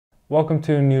Welcome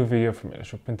to a new video from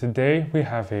Eleshop, and today we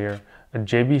have here a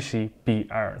JBC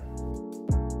B-iron.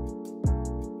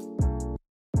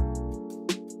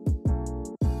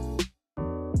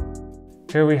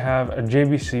 Here we have a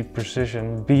JBC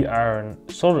Precision B-iron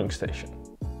soldering station.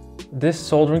 This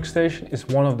soldering station is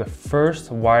one of the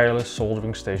first wireless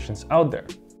soldering stations out there.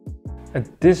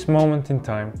 At this moment in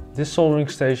time, this soldering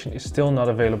station is still not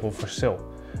available for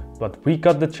sale, but we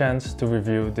got the chance to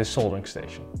review this soldering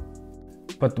station.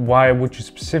 But why would you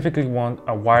specifically want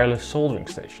a wireless soldering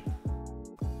station?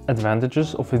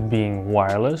 Advantages of it being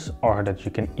wireless are that you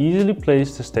can easily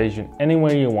place the station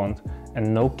anywhere you want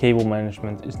and no cable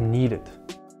management is needed.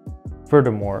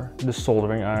 Furthermore, the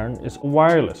soldering iron is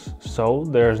wireless, so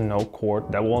there is no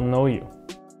cord that will annoy you.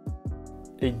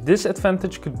 A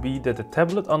disadvantage could be that the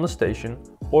tablet on the station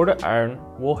or the iron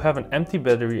will have an empty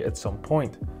battery at some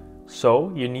point,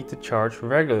 so you need to charge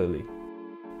regularly.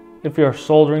 If you are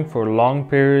soldering for long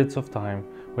periods of time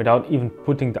without even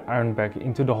putting the iron back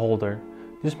into the holder,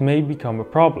 this may become a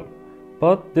problem,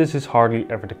 but this is hardly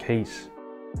ever the case.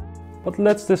 But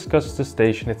let's discuss the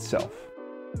station itself.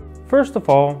 First of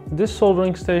all, this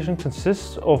soldering station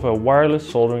consists of a wireless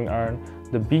soldering iron,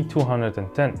 the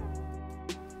B210.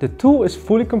 The tool is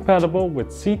fully compatible with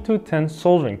C210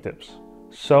 soldering tips,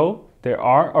 so there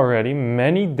are already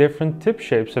many different tip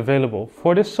shapes available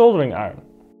for this soldering iron.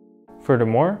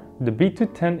 Furthermore, the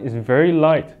B210 is very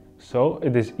light, so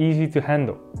it is easy to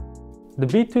handle. The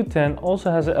B210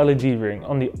 also has a LED ring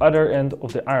on the other end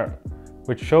of the iron,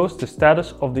 which shows the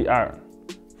status of the iron.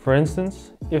 For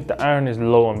instance, if the iron is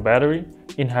low on battery,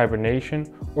 in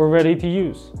hibernation, or ready to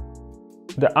use.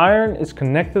 The iron is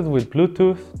connected with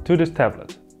Bluetooth to this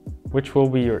tablet, which will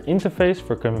be your interface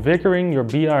for configuring your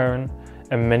B-iron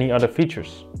and many other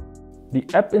features. The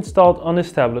app installed on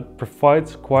this tablet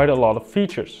provides quite a lot of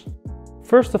features.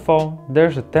 First of all,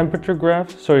 there's a temperature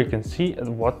graph so you can see at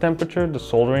what temperature the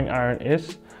soldering iron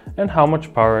is and how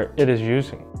much power it is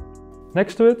using.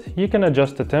 Next to it, you can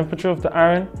adjust the temperature of the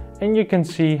iron and you can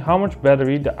see how much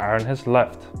battery the iron has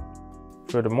left.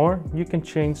 Furthermore, you can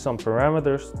change some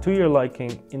parameters to your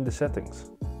liking in the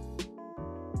settings.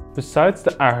 Besides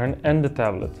the iron and the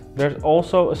tablet, there's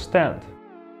also a stand.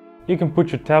 You can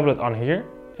put your tablet on here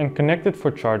and connect it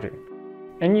for charging.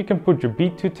 And you can put your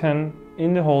B210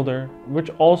 in the holder, which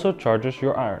also charges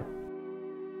your iron.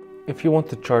 If you want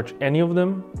to charge any of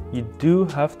them, you do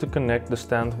have to connect the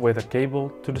stand with a cable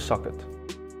to the socket.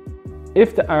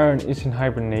 If the iron is in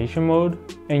hibernation mode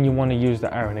and you want to use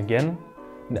the iron again,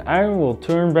 the iron will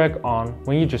turn back on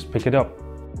when you just pick it up.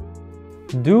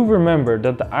 Do remember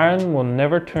that the iron will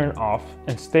never turn off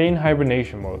and stay in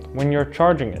hibernation mode when you're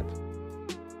charging it.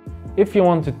 If you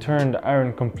want to turn the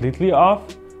iron completely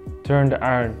off, turn the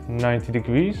iron 90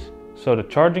 degrees so the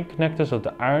charging connectors of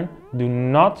the iron do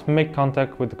not make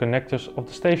contact with the connectors of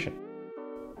the station.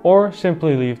 Or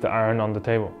simply leave the iron on the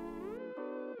table.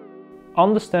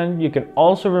 On the stand you can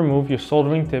also remove your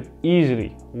soldering tip easily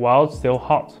while it's still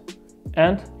hot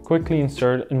and quickly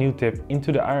insert a new tip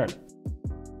into the iron.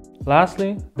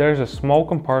 Lastly, there is a small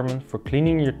compartment for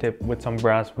cleaning your tip with some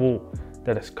brass wool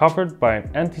that is covered by an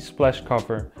anti-splash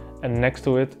cover and next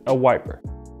to it a wiper.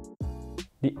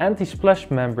 The anti-splash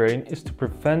membrane is to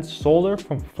prevent solder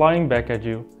from flying back at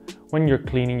you when you're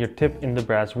cleaning your tip in the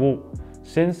brass wool,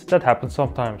 since that happens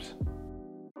sometimes.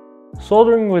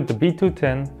 Soldering with the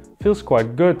B210 feels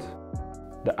quite good.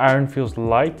 The iron feels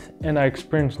light and I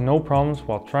experienced no problems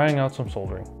while trying out some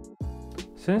soldering.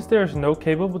 Since there is no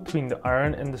cable between the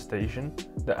iron and the station,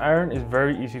 the iron is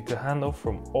very easy to handle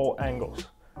from all angles.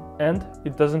 And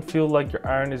it doesn't feel like your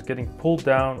iron is getting pulled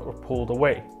down or pulled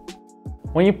away.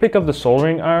 When you pick up the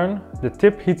soldering iron, the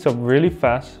tip heats up really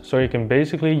fast, so you can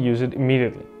basically use it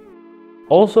immediately.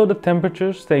 Also, the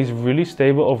temperature stays really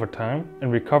stable over time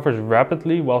and recovers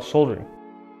rapidly while soldering.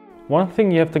 One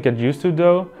thing you have to get used to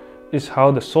though is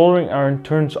how the soldering iron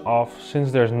turns off,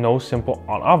 since there's no simple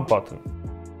on-off button.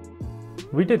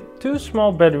 We did 2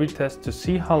 small battery tests to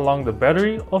see how long the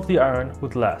battery of the iron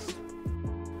would last.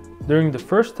 During the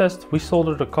first test we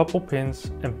soldered a couple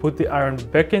pins and put the iron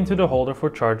back into the holder for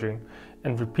charging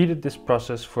and repeated this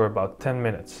process for about 10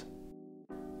 minutes.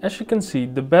 As you can see,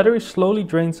 the battery slowly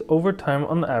drains over time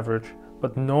on average,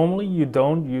 but normally you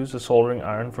don't use a soldering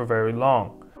iron for very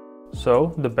long,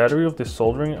 so the battery of this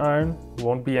soldering iron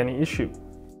won't be any issue.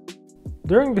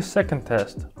 During the second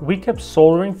test, we kept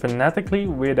soldering fanatically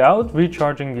without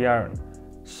recharging the iron,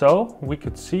 so we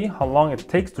could see how long it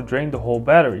takes to drain the whole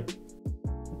battery.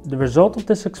 The result of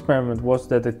this experiment was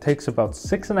that it takes about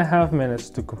 6.5 minutes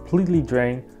to completely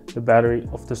drain the battery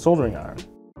of the soldering iron.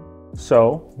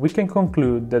 So we can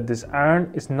conclude that this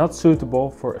iron is not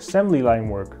suitable for assembly line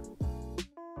work.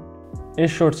 In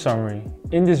short summary,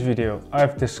 in this video I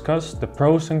have discussed the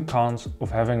pros and cons of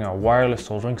having a wireless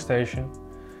soldering station,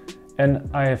 and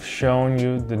I have shown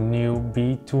you the new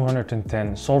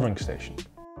B210 soldering station.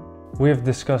 We have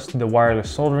discussed the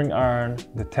wireless soldering iron,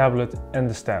 the tablet and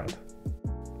the stand.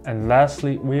 And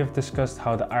lastly, we have discussed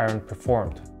how the iron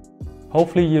performed.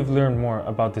 Hopefully you've learned more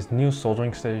about this new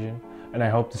soldering station, and I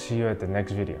hope to see you at the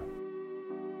next video.